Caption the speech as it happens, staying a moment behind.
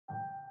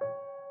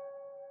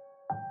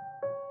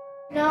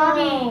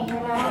No.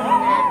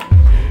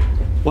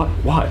 What?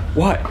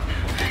 What?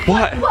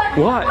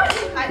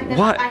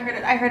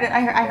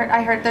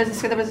 I heard. There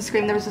was a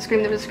scream. Now,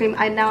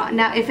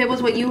 if it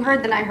was what you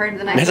heard, then I heard.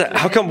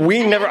 How come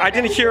we never? I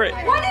didn't hear it.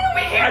 Why didn't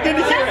we hear it? I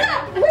didn't hear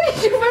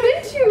it. What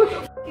did you?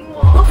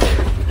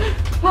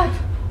 What?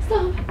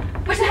 Stop.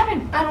 What just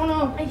happened? I don't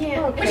know. I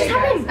can't. What just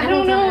happened? I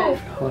don't know. I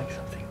felt like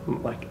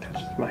something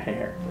touched my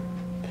hair.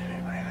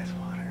 Then my eyes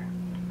water.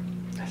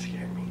 That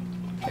scared me.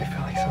 It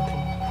felt like something.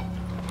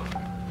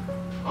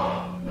 I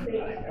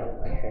felt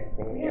my hair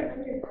in the air.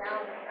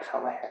 I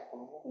felt my hair in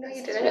the air. No,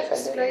 you didn't. Yes, I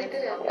did. No, you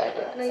didn't. Yeah, I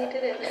did. No, you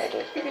didn't. Yeah, I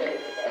did. You didn't.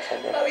 Yes, I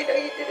did. Bobby, no,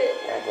 you didn't.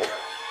 Yeah, I did.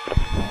 I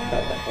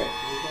felt my hair.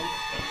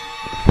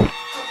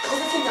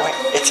 Wait,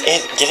 it's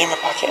in. Get in my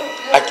pocket.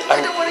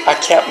 I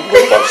can't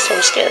breathe. I'm so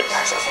scared.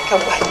 Guys, I think a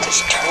light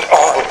just turned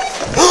on.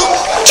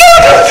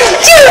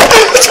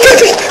 It's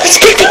beeping. It's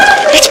beeping.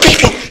 It's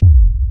beeping.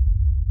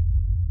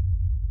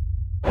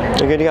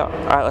 You're good to go. All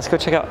right, let's go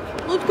check out.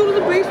 Let's go to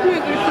the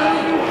basement.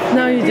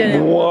 No, you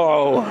didn't.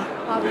 Whoa.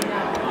 Bobby, no.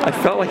 I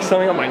felt like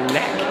something on my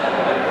neck.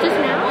 Just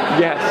now?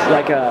 Yes,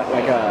 like that.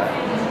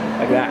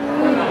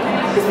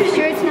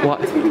 Sure, it's not.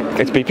 What?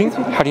 It's beeping?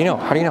 How do you know?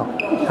 How do you know?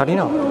 How do you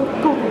know?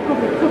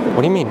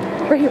 What do you mean?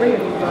 Right here. Yeah.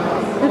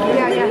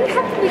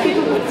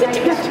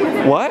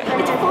 What?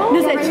 It's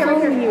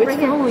following you.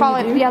 It's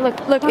following you. Yeah,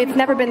 look. It's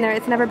never been there.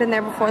 It's never been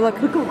there before. Look.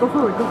 Go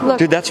forward. Look.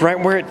 Dude, that's right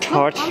where it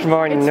touched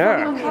my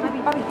neck.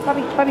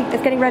 Bobby.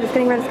 It's getting red.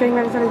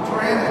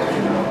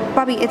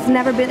 Bobby, it's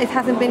never been. It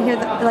hasn't been here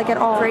like at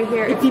all. Right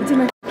here. It beeped in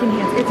my fucking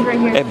hands. It's right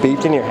here. It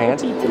beeped in your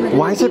hands?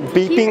 Why is it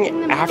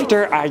beeping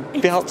after I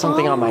felt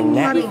something on my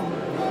neck?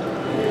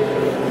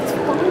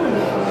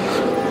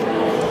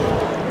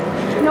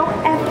 No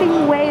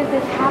effing way is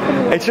this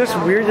happening. It's just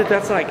weird that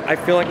that's like, I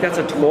feel like that's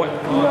a toy.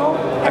 No.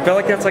 I feel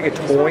like that's like a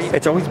toy.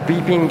 It's always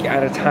beeping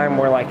at a time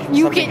where like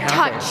You something get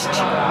happens.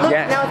 touched. Look,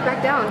 Yes. now it's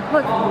back down.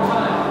 Look.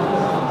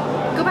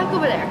 Go back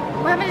over there.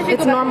 What happens if you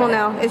It's go back normal over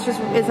there?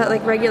 now. It's that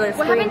like regular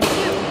What screen. happens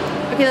if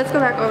you? Okay, let's go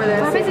back over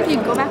there. What happens if you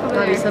go back over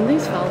there?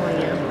 Something's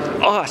following you.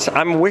 Us,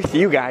 I'm with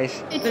you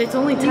guys. But it's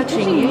only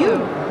touching you.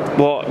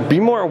 Well, be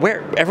more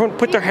aware. Everyone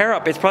put their hair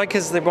up. It's probably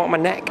because they want my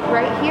neck.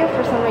 Right here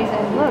for some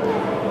reason. Look.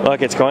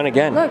 Look, it's going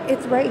again. Look,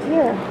 it's right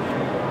here.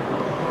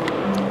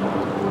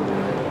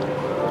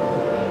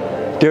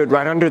 Dude,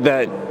 right under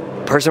the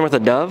person with the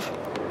dove.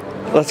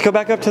 Let's go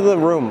back up to the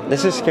room.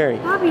 This is scary.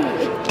 Bobby,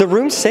 The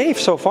room's safe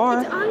so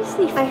far.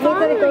 honestly I hate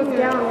that it goes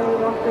down when we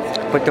walk this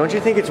way. But don't you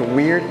think it's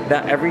weird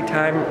that every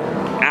time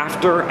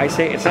after I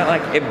say it, it's not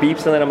like it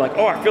beeps and then I'm like,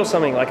 oh, I feel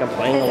something like I'm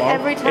playing It's along.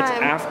 every time. It's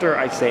after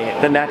I say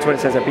it. Then that's when it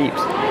says it beeps.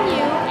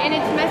 And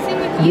it's messing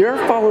with you. You're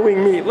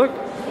following me. Look.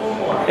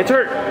 It's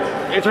hurt.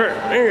 It's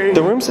hurt.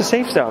 The room's the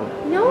safe zone.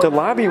 No, the it's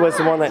lobby was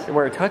the not. one that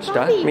where it touched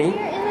Bobby, me. You're in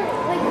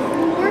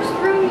the worst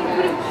room you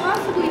could have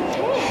possibly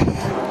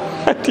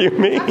picked. What do you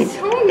mean? I'm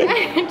so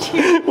mad at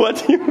you. What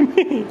do you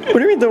mean? What do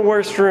you mean the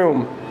worst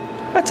room?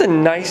 That's a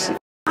nice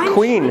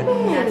queen.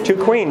 Two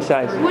queen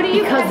size. What do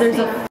you? Because there's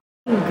a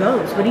f***ing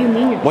ghost. What do you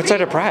mean? What's there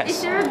to Is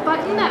press? there a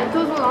button that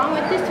goes along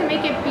with this to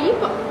make it beep?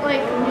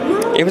 Like,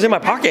 It was in my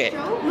pocket.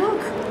 Look.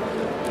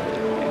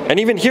 And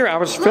even here, I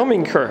was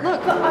filming her.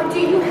 Look, do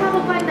you have a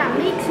button that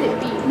makes it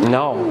beep?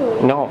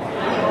 No.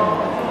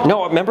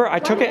 Remember I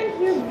took it?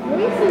 Your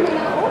voice is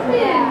not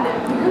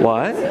open.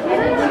 What? That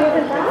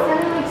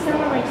sounded like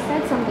someone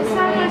said something. It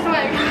sounded like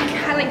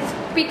someone like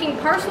speaking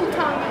parcel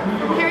tongue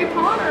from Harry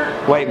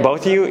Potter. Wait,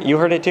 both of you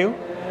heard it too?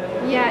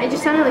 Yeah, it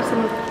just sounded like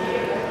someone.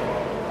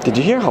 Did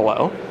you hear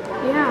hello?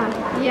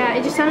 Yeah,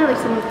 it just sounded like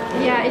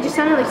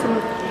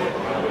someone.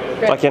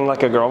 Like in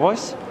like a girl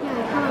voice? Yeah,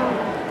 like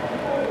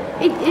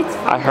hello. It's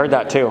fine. I heard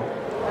that too.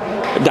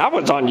 That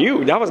was on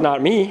you. That was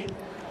not me.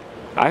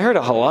 I heard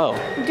a hello.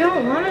 I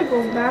don't want to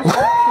go back to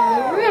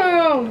the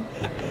room.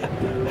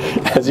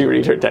 As you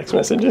read her text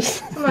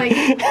messages. I'm like,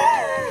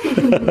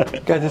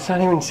 Guys, it's not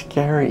even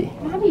scary.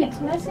 Bobby, it's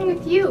messing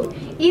with you.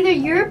 Either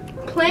you're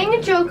playing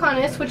a joke on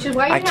us, which is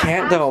why you're I not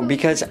can't though absolutely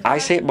because I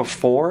say it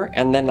before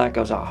and then that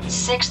goes off.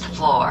 6th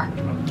floor.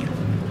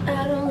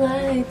 I don't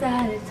like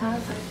that. It's hot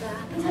like that.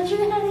 It's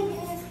actually not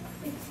again.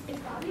 It's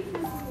Bobby.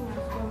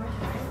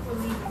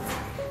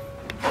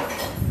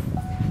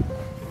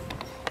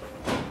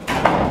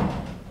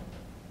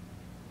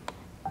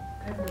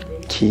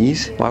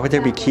 Keys? Why would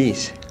there be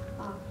keys?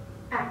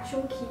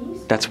 Actual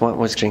keys? That's what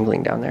was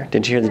jingling down there.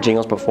 Didn't you hear the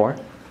jingles before?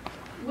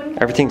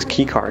 Everything's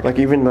key card. Like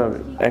even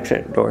the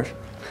exit doors.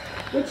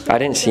 I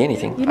didn't see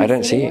anything. I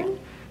didn't see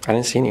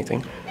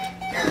anything.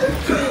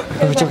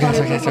 Oh, it's okay.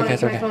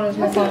 My phone is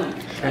my phone.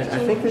 Guys, I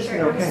think this is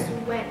okay.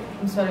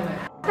 I'm sweating.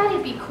 I thought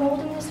it'd be cold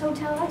in this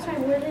hotel. That's right,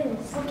 where it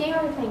is. What game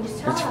are we playing? Just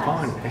tell It's us.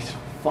 fun. It's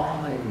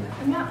fun.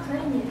 I'm not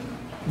playing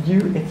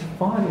it. It's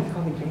fun. It's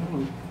called a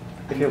game.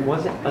 If it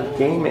wasn't a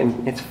game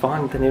and it's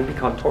fun, then it'd be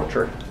called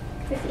torture.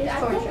 I think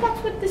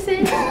that's what this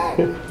is.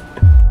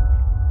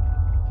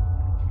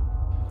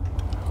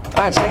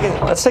 Alright,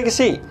 let's take a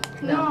seat.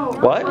 No.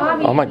 What?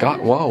 Bobby. Oh my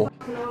god, whoa.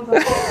 No,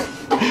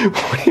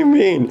 What do you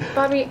mean?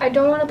 Bobby, I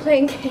don't want to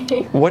play a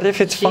game. What if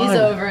it's fun? She's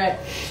over it.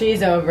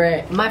 She's over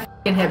it. My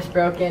f***ing hip's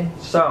broken.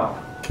 So,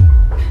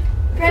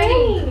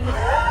 Ready?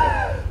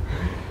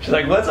 she's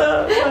like, what's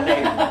up?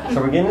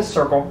 So we get in a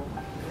circle.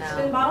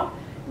 Spin the bottle?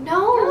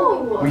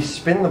 No. We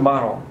spin the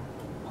bottle.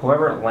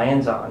 Whoever it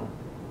lands on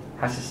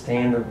has to stay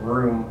in the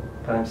room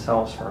by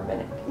themselves for a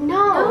minute.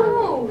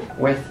 No.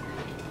 With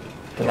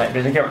the night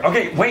vision camera.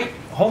 Okay, wait,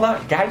 hold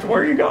on. Guys,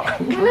 where are you going?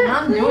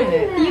 I'm doing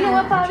it. You know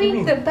what, What do you Bobby?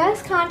 mean? The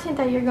best content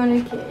that you're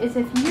going to get is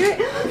if you're...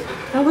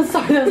 That was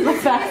sorry. That was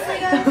my back.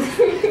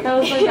 That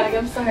was my back.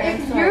 I'm sorry.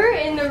 If you're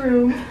in the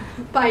room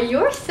by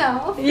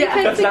yourself, Yeah.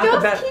 because That's the not the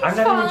ghost best. keeps I'm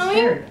not even following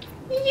scared.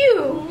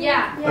 you.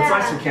 Yeah. Let's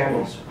light some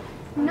candles.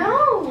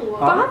 No.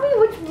 Bobby,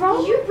 what's wrong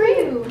with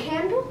you?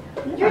 Candle?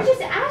 You're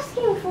just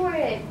asking for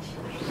it.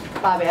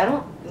 Bobby, I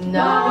don't. No.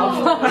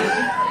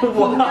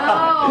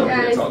 Wow. No, Okay,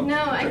 guys. it's all No,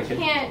 I drinking.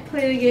 can't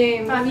play the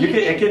game. You could,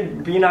 it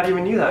could be not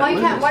even you that Why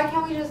loses.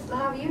 can't we just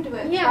have you do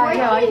it? Yeah, why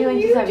Yeah, why can't can't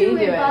we you just have you do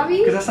do it, it? Bobby?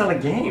 Because that's not a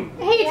game.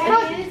 Hey, it's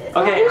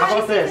called... Okay, how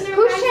about this?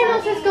 Whose channel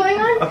is this going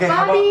on? Okay,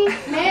 how Bobby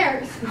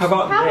Mares. How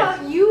about How this?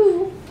 about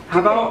you? How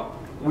about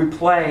we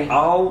play,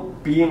 I'll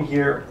be in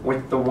here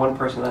with the one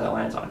person that it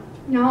lands on.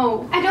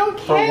 No, I don't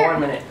For care.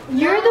 1 minute.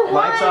 You're the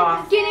Lights one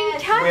off. getting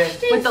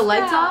touched With the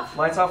lights stuff. off?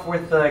 Lights off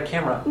with the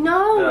camera.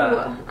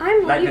 No,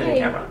 I'm night vision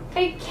leaving. camera.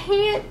 I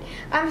can't.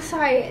 I'm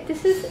sorry.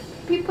 This is.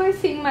 People are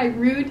seeing my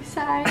rude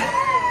side.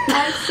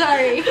 I'm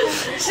sorry.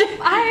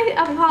 I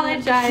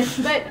apologize,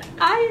 but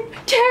I'm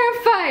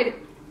terrified.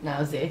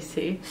 Now it's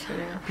AC.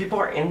 People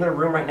are in their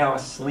room right now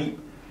asleep,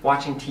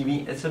 watching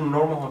TV. It's a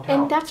normal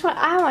hotel. And that's what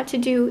I want to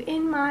do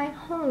in my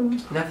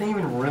home. Nothing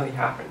even really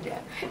happened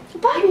yet.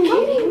 Are you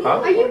kidding? Huh?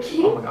 Are you Oh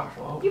kidding? my gosh,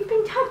 whoa. You've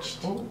been touched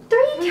Oh.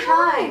 3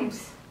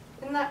 times.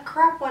 And that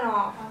crap went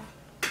off.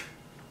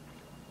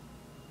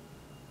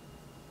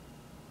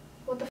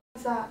 What the f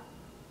is that?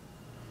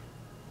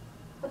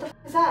 What the f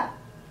is that?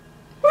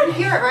 You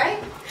hear it, right?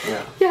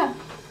 Yeah. Yeah.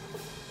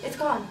 It's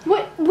gone.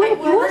 What I was heard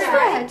it,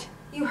 that? right?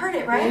 You heard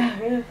it,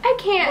 right? I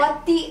can't.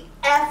 What the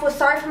F was,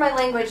 sorry for my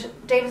language.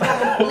 David's gonna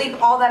have to bleep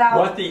all that out.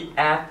 What the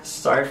F?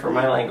 Sorry for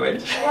my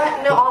language.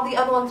 What? No, all the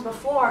other ones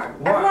before.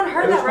 What? Everyone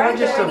heard It was that, right? probably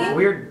just The a ringing?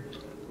 weird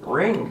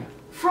ring.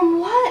 From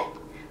what?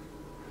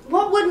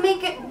 What would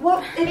make it,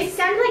 what? It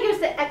sounded like it was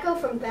the echo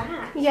from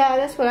that. Yeah,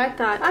 that's what I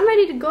thought. I'm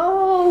ready to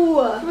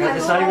go.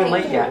 It's not even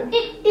late yet.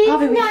 It is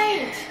Bobby, we-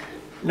 night.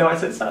 No, I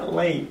said it's not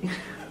late.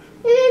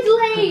 It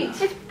is late.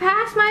 It's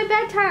past my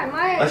bedtime.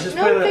 My Let's just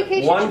play the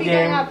notification one should be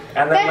game going up.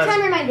 and then Bedtime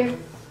let's- reminder.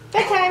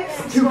 Bedtime.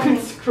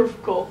 Stupid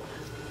circle.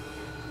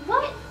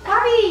 What?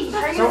 Bobby! How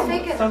are you So, gonna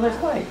make it? so let's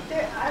play.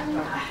 I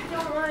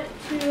don't want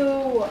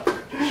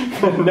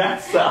to.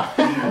 Vanessa,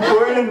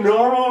 we're in a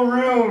normal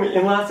room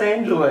in Los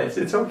Angeles.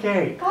 It's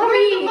okay. Bobby! One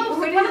of the most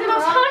what is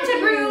wrong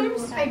haunted with you?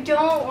 rooms. I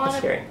don't It's want to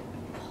scary.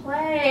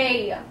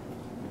 play.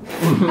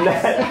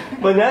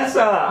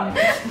 Vanessa!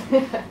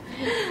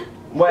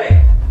 Wait.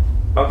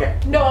 Okay.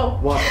 No.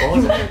 What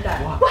was it?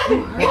 What? What?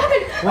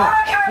 What?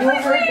 You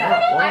heard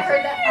that? What? I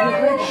heard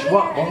that.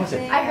 What was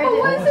it? I heard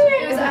What it. was it?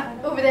 It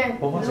was over there.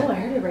 What was No, I it?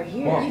 heard it right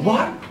here.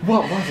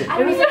 What was it?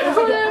 I was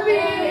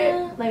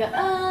Like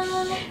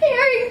a,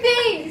 hearing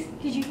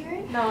things. Did you hear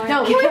it? No,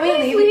 Can can we we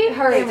please leave?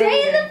 Hurry.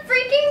 Stay in the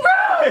freaking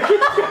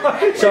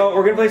room. So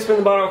we're gonna play spin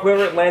the bottle.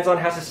 Whoever it lands on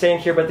has to stay in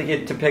here, but they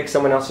get to pick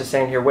someone else to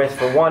stay in here with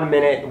for 1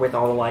 minute with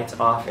all the lights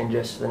off and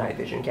just the night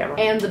vision camera.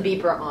 And the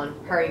beeper on.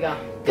 Hurry, go.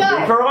 The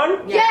beeper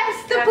on?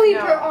 Yes, the F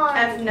bleeper no. on.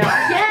 F no.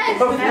 Yes.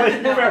 The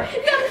beeper.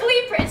 The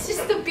bleeper. It's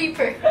just the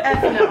beeper.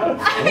 F no.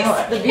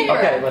 I'm scared.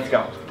 Okay, let's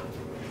go.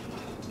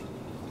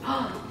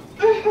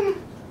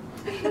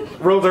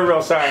 Rules are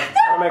real, sorry.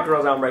 I'll make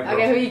rules, I'll break rules.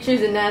 Okay, who are you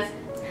choosing, Ness?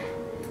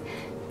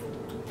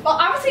 Well,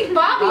 obviously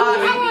Bobby.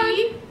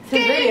 Bobby. It's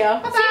his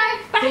video.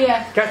 Bye. See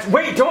ya. Guys,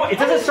 wait, don't, it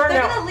doesn't start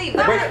They're now. gonna leave.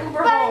 Wait, They're gonna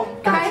Uber home.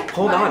 guys,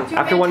 hold on.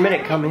 After 1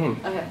 minute, come in.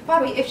 Okay.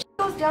 Bobby, if she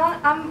goes down,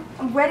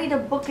 I'm ready to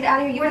book it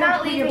out of here. We're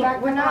not leaving.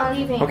 We're not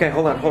leaving. Okay,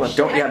 hold on.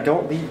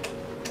 Don't leave.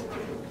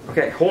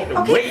 Okay,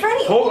 Okay, wait,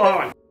 Freddie, hold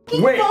on.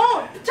 Wait.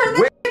 Phone. Turn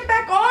the shit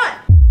back on.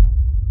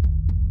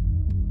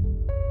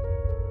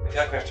 I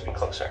feel like we have to be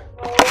closer.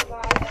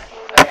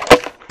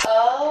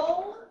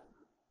 Oh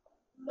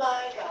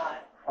my god.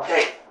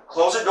 Okay,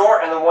 close the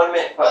door and then 1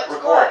 minute, but What's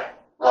record.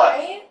 What?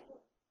 Right?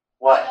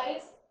 What?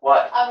 Guys,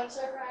 What? I'm gonna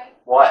start crying.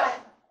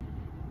 What?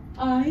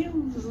 I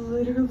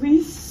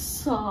literally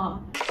saw.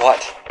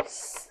 What?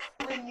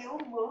 When you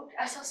moved,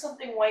 I saw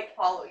something white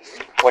follow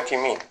you. What do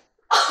you mean?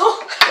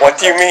 What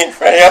do you mean,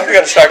 Freddie? I'm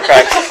gonna start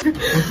crying.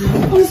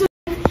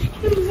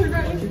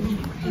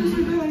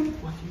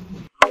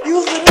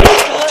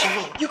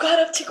 You got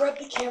up to grab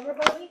the camera,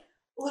 Bobby.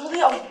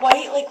 Literally, a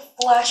white like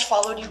flash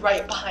followed you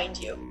right behind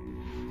you.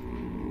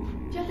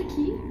 Do you have the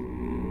key?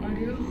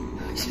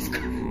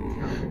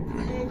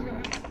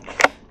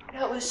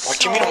 That was. What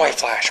do you mean a white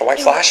flash? A white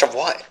flash of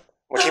what?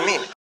 What do you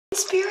mean?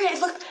 Spirit,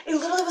 it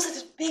literally was like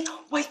this big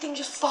white thing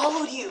just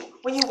followed you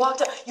when you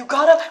walked up. You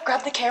got up,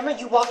 grabbed the camera,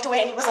 you walked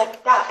away, and it was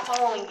like that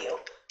following you.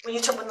 When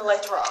the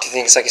lights were off. Do you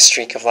think it's like a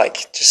streak of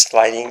like just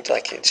lighting?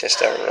 Like it's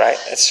just right?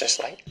 It's just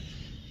like.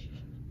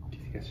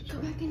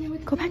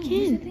 Go back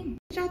in.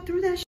 Shot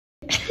through that.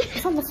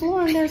 It's on the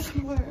floor in there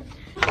somewhere.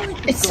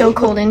 It's so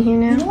cold in here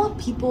now. You know what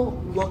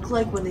people look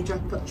like when they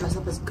dress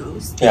up as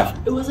ghosts? Yeah.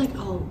 It was like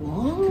a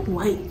long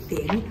white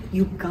thing.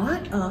 You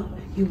got up,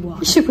 you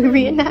walked. Should we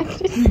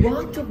reenact it? You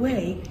walked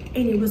away,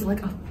 and it was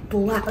like a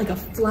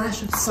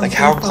flash of something. Like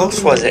how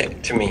close was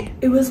it to me?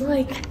 It was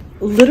like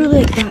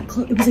literally like that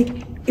close.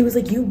 It was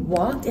like you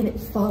walked and it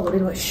followed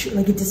and it went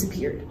like it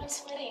disappeared. I'm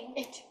sweating.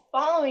 It's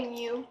following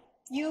you.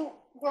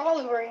 We're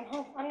all going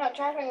home. I'm not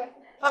driving with.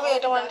 Bobby, I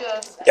don't want to do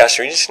this. Yeah,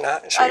 should we just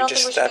not? Should we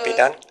just be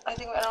done? I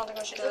don't think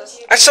we should do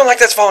this. I just don't like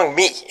that's following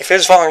me. If it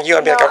was following you,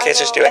 I'd be like, okay, let's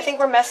just do I it. think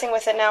we're messing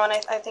with it now, and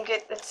I think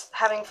it's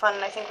having fun,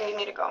 and I think we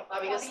need to go.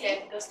 Bobby, go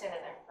stand in there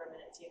for a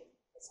minute too.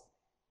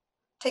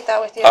 Take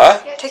that with you.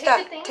 Huh? Yeah, Take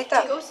that. Take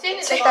that. Go stand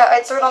in Take that.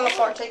 I threw it on the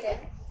floor. Take it.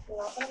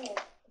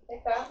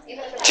 Take that. Do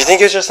you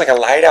think it was just like a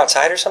light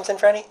outside or something,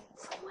 Freddie?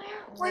 It's an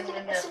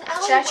alleyway.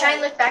 Should I try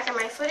and look back at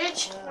my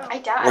footage? I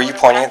doubt. Were you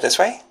pointing it this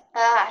way?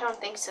 I don't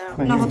think so.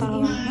 No, hold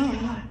on. No.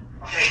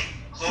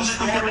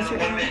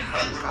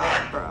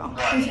 Bro.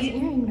 Is his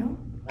earring, no?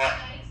 What?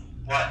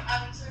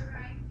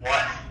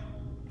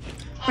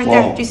 Right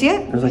there. Do you see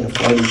it? There's like a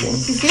floaty thing. Do you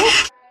see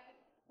it?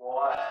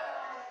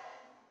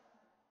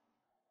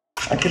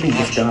 I could be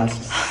just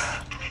dust.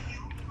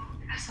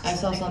 I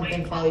saw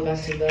something follow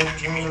back to the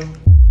room.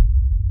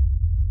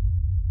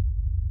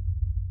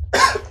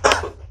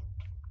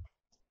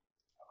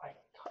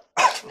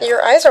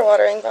 Your eyes are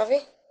watering, Bobby.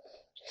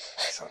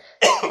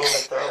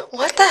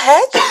 What the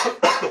heck?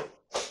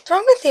 What's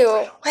wrong with you?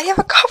 Why do you have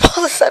a cough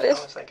all of a sudden?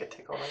 It's like a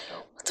tickle in my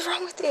throat. What's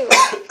wrong with you?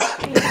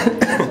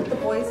 The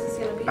voice is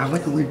gonna be. I have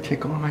like a weird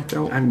tickle in my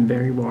throat. I'm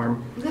very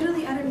warm.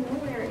 Literally out of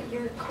nowhere,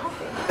 you're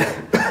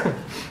coughing.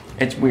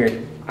 It's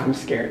weird. I'm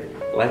scared.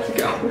 Let's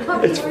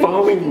go. It's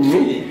following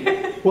me.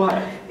 What?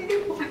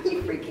 Why are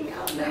you freaking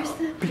out now?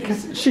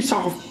 Because she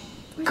saw a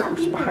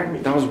ghost behind me.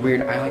 That was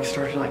weird. I like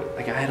started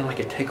like I had like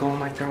a tickle in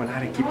my throat and I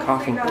had to keep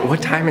coughing.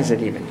 What time is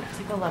it even? It's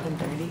like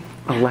 11:30.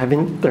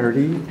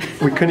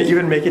 11:30? We couldn't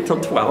even make it till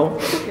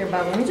 12? Here,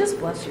 Bob, let me just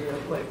bless you real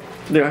quick.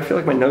 Dude, I feel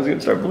like my nose is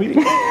gonna start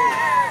bleeding.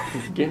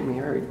 It's getting me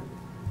hurt.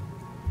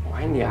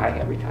 Why in the eye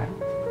every time?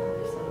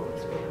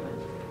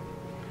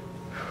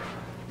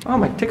 Oh,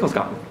 my tickle's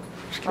gone.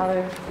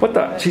 Father. What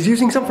the? She's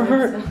using some for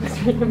her.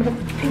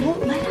 They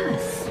won't let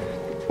us.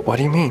 What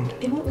do you mean?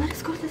 They won't let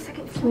us go to the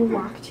second floor.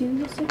 Walk to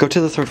the second. Go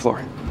to the 3rd floor,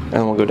 and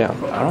then we'll go down.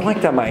 I don't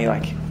like that my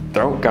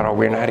throat got all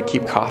weird and I had to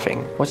keep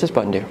coughing. What's this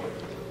button do?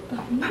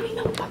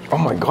 Oh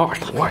my gosh,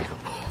 what?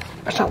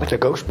 That's not like a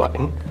ghost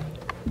button.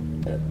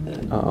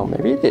 Oh,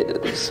 maybe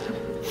it is.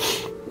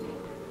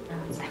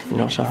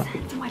 No shot.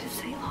 What does it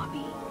say,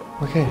 lobby?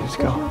 Okay, let's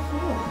go.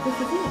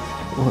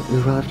 Well, we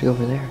will have to go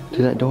over there,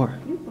 to that door.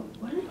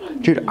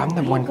 Dude, I'm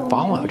the one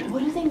followed.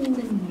 What do they mean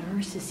the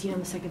nurse is seen on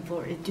the 2nd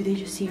floor? Do they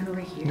just see her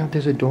right here? No,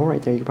 there's a door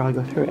right there. You could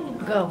probably go through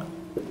it. Go.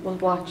 We'll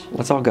watch.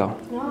 Let's all go.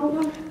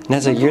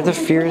 Neza, you're the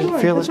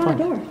fearless one.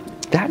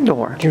 That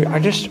door. Dude, I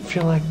just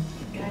feel like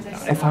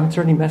if I'm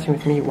already messing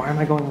with me, why am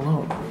I going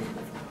alone?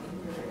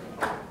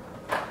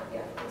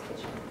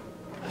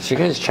 Does your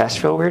guys' chest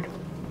feel weird?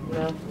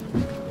 No.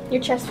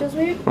 Your chest feels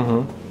weird?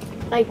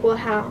 Mm-hmm. Like, well,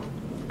 how?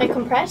 Like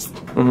compressed?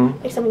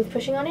 Mm-hmm. Like something's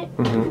pushing on it?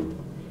 Mm-hmm.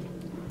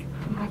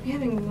 I might be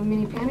having a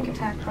mini panic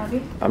attack,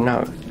 Bobby. I'm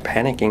not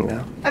panicking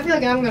though. I feel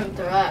like I'm gonna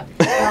throw up.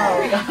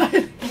 Oh,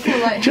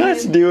 God.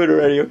 Just do it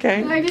already,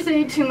 okay? I just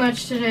ate too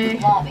much today.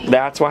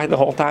 That's why the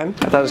whole time?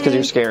 I thought it was because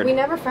you're We scared.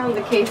 never found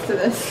the case to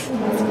this.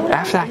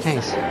 After that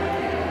case.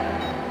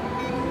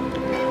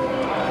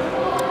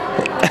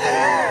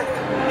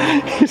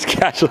 Just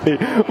casually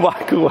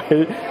walk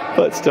away,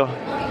 but still.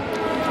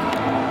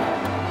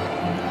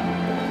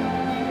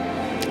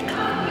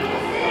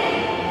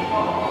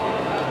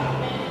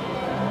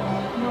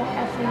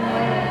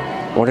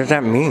 What does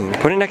that mean?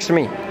 Put it next to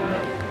me.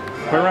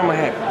 Put it around my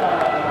head.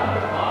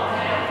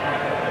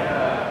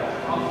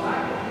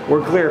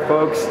 We're clear,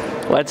 folks.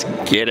 Let's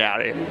get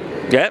at it.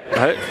 Yep,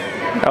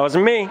 that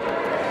wasn't me.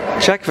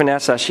 Check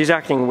Vanessa. She's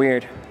acting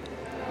weird.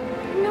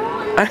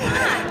 No,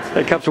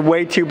 That cup's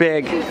way too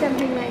big. there's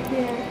something right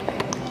here.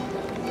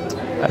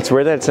 That's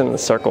weird that it's in the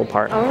circle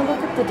part. I want to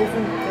look at the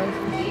different ghosts.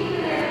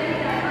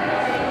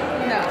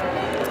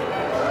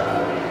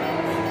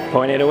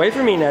 Point it away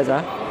from me,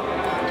 Neza.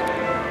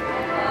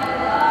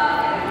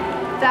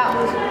 That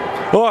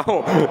was.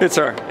 Whoa, it's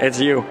her. It's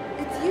you.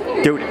 It's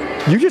you. Dude,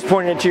 you just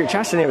pointed it to your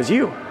chest and it was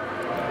you.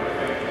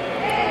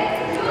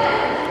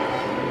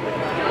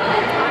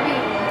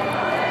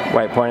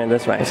 Wait, point it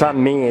this way. It's not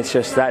me, it's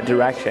just that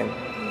direction.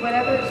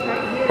 Whatever's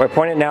right here. Wait,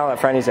 point it now that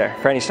Franny's there.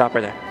 Franny, stop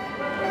her there.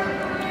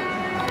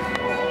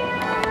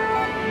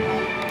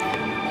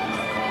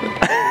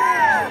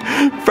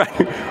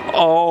 Franny,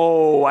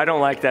 oh, I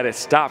don't like that it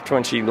stopped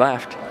when she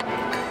left.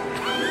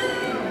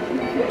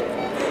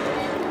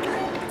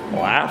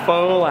 Laugh,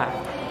 oh, laugh.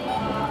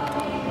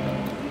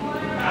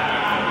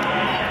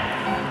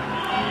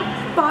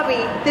 Bobby,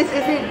 Bobby, this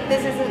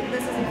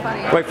isn't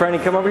funny. Wait, Franny,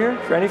 come over here.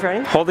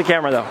 Franny. Hold the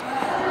camera though.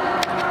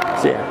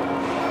 See ya.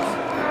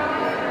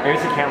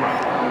 Here's the camera.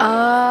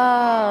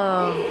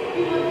 Oh.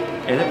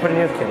 Is it putting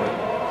you with the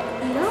camera?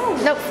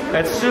 Nope.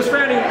 It's just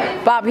Franny.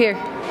 Bob, here.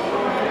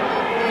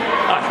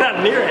 I'm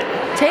not near it.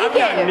 Take I'm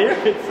not it. near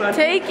it, son.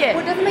 Take Well,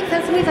 it it. doesn't make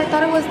sense to me because I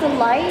thought it was the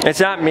light. It's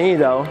not me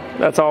though.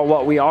 That's all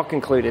what we all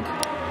concluded.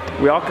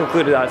 We all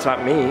concluded that it's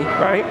not me,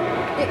 right?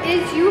 It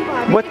is you,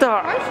 Bobby. What the?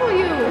 I'll show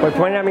you. Wait,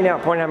 point at me now.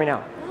 Point at me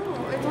now.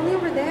 No, it's only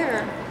over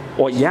there.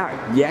 Well, yeah,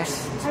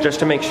 yes. It's just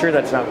to make sure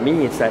that's not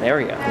me. It's that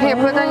area. Here,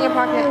 put that in your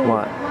pocket.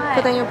 What?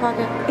 Put that in your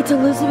pocket. It's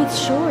Elizabeth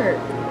Short.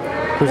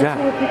 Who's That's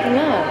who we're that? picking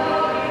up.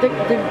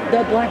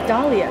 The Black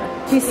Dahlia.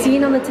 She's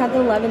seen on the 10th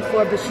and 11th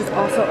floor, but she's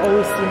also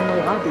always seen in the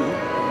lobby.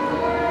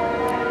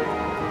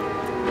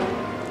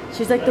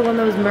 She's like the one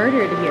that was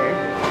murdered here.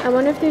 I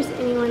wonder if there's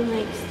anyone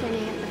like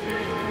standing at the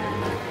front.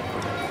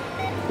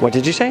 What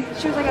did you say?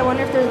 She was like, I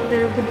wonder if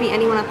there would be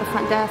anyone at the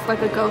front desk,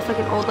 like a ghost, like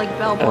an old like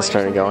bellboy. I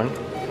started going.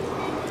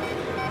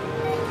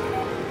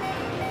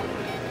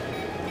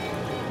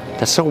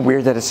 That's so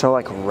weird that it's so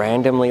like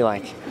randomly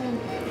like.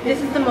 This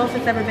is the most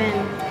it's ever been.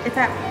 It's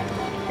at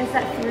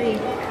 3.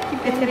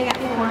 It's getting at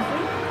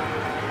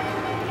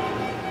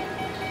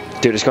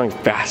 4. Dude, it's going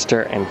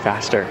faster and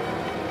faster.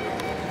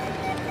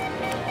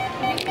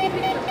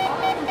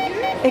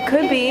 It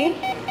could be.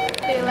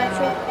 The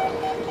electric.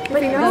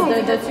 But no,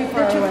 They're too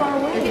far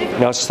away.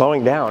 No, it's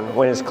slowing down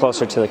when it's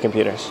closer to the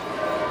computers.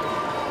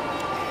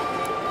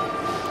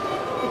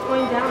 It's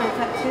going down. It's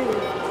at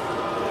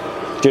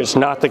 2. Dude, it's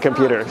not the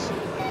computers.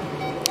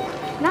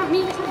 Not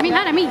me. I mean,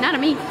 not at me. Not at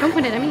me. Don't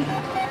put it at me.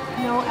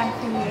 No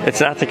acting. It's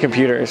not the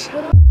computers.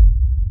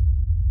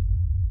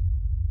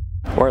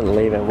 We're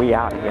leaving. We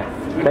out here.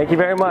 Thank you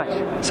very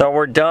much. So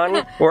we're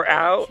done. We're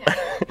out.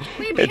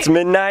 It's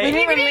midnight. We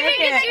didn't make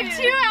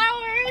it 2 hours.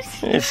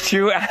 It's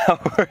 2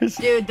 hours.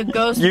 Dude, the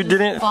ghost. You was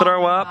didn't throw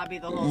following up. Bobby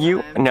the whole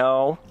You time.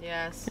 no.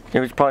 Yes. It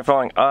was probably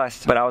following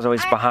us, but I was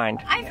always behind.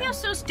 I feel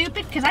so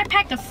stupid because I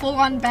packed a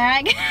full-on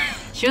bag.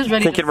 She was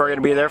ready. Thinking we're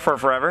gonna be there for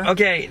forever.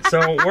 Okay,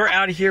 so we're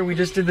out of here. We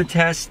just did the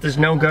test. There's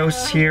no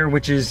ghosts here,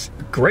 which is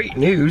great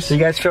news. So you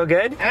guys feel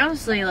good? I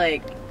honestly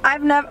like. I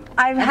have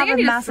I think I a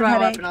need to massive throw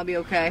up headache. and I'll be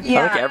okay. I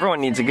think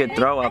everyone needs a good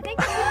throw I up. think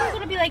people are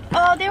gonna be like,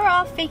 oh, they were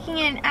all faking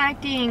it and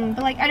acting,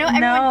 but like I know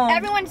No.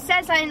 everyone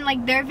says that in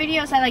like their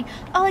videos that like,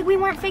 oh, like we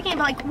weren't faking it,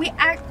 but like we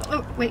act.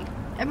 Oh wait,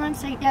 everyone's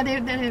saying yeah,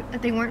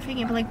 that they weren't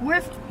faking it, but like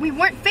we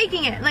weren't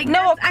faking it. Like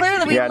No, that's clearly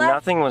actually- we Yeah, left.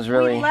 nothing was We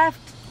really. left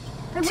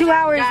like, 2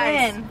 hours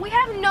Guys. in. We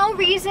have no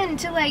reason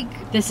to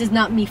like. This is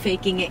not me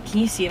faking it. Can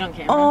you see it on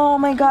camera? Oh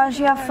my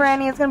gosh, yeah,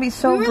 Franny, it's gonna be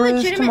so We were bruised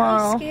legitimately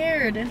tomorrow.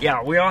 scared.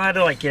 Yeah, we all had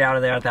to like get out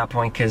of there at that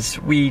point because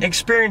we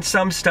experienced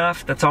some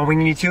stuff. That's all we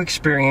needed to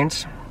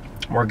experience.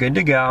 We're good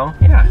to go.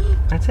 Yeah,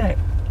 that's it.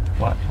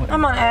 What?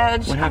 I'm on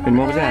edge. What happened?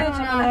 What was that?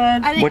 I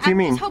think What do you I'm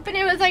mean? just hoping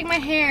it was like my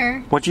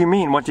hair. What do you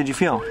mean? What did you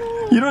feel?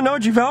 You don't know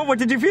what you felt? What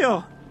did you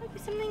feel? Like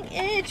something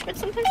itch, but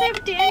sometimes I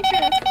have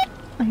dandruff.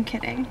 I'm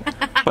kidding.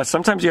 But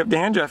sometimes you have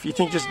dandruff. You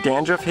think just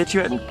dandruff hits you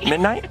at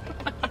midnight?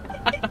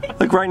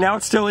 Like right now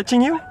it's still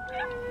itching you?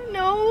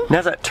 No.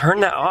 Now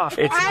turn that off.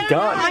 It's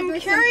done. I'm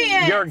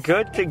curious. You're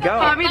good to go.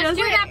 Let's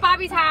do it at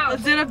Bobby's house.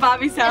 Let's do it at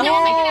Bobby's house. And then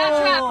we'll make an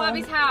outro at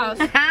Bobby's house.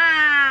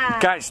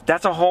 Guys,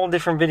 that's a whole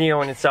different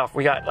video in itself.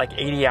 We got like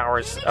 80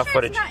 hours of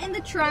footage. It's not in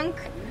the trunk.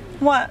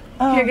 What?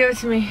 Oh. Here, give it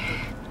to me.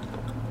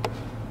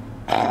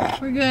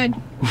 We're good.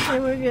 We're good.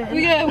 We're good.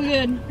 We're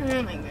good.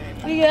 Oh my god.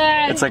 We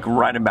good. It's like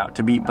right about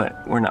to beat,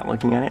 but we're not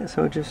looking at it,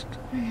 so just.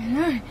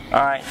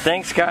 Alright,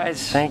 thanks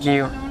guys. Thank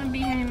you. I don't want to be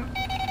here anymore.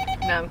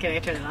 No, I'm kidding. I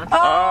turned it on.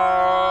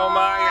 Oh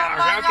my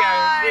gosh.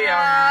 Okay, see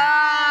ya.